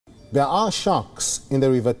There are sharks in the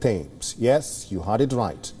River Thames. Yes, you heard it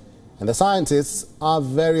right. And the scientists are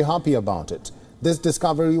very happy about it. This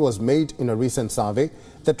discovery was made in a recent survey.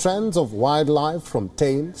 The trends of wildlife from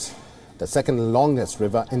Thames, the second longest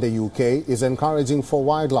river in the UK, is encouraging for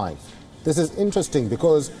wildlife. This is interesting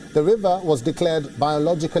because the river was declared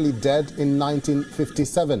biologically dead in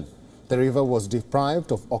 1957. The river was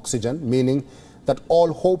deprived of oxygen, meaning that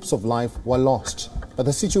all hopes of life were lost. But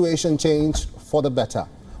the situation changed for the better.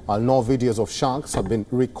 While no videos of sharks have been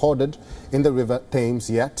recorded in the River Thames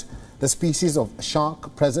yet, the species of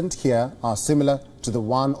shark present here are similar to the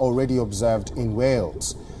one already observed in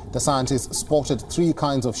Wales. The scientists spotted 3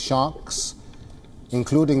 kinds of sharks,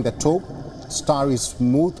 including the taupe, starry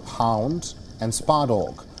smooth hound and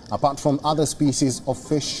spardog, apart from other species of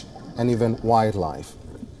fish and even wildlife.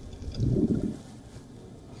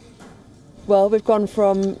 Well, we've gone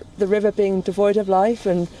from the river being devoid of life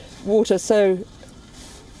and water so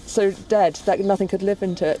dead that nothing could live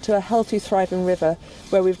into it, to a healthy, thriving river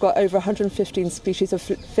where we've got over 115 species of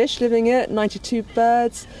fish living in it, 92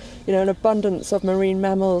 birds, an abundance of marine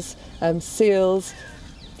mammals, seals,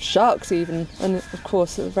 sharks even, and of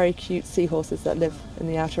course very cute seahorses that live in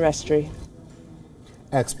the outer estuary.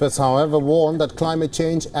 Experts, however, warn that climate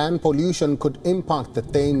change and pollution could impact the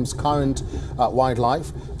Thames' current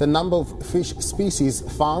wildlife. The number of fish species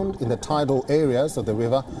found in the tidal areas of the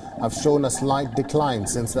river have shown a slight decline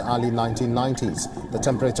since the early 1990s. The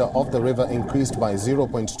temperature of the river increased by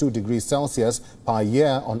 0.2 degrees Celsius per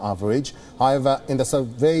year on average. However, in the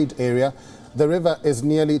surveyed area, the river is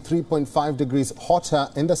nearly 3.5 degrees hotter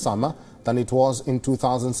in the summer than it was in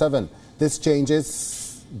 2007. This changes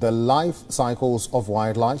the life cycles of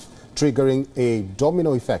wildlife, triggering a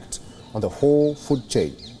domino effect on the whole food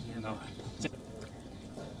chain.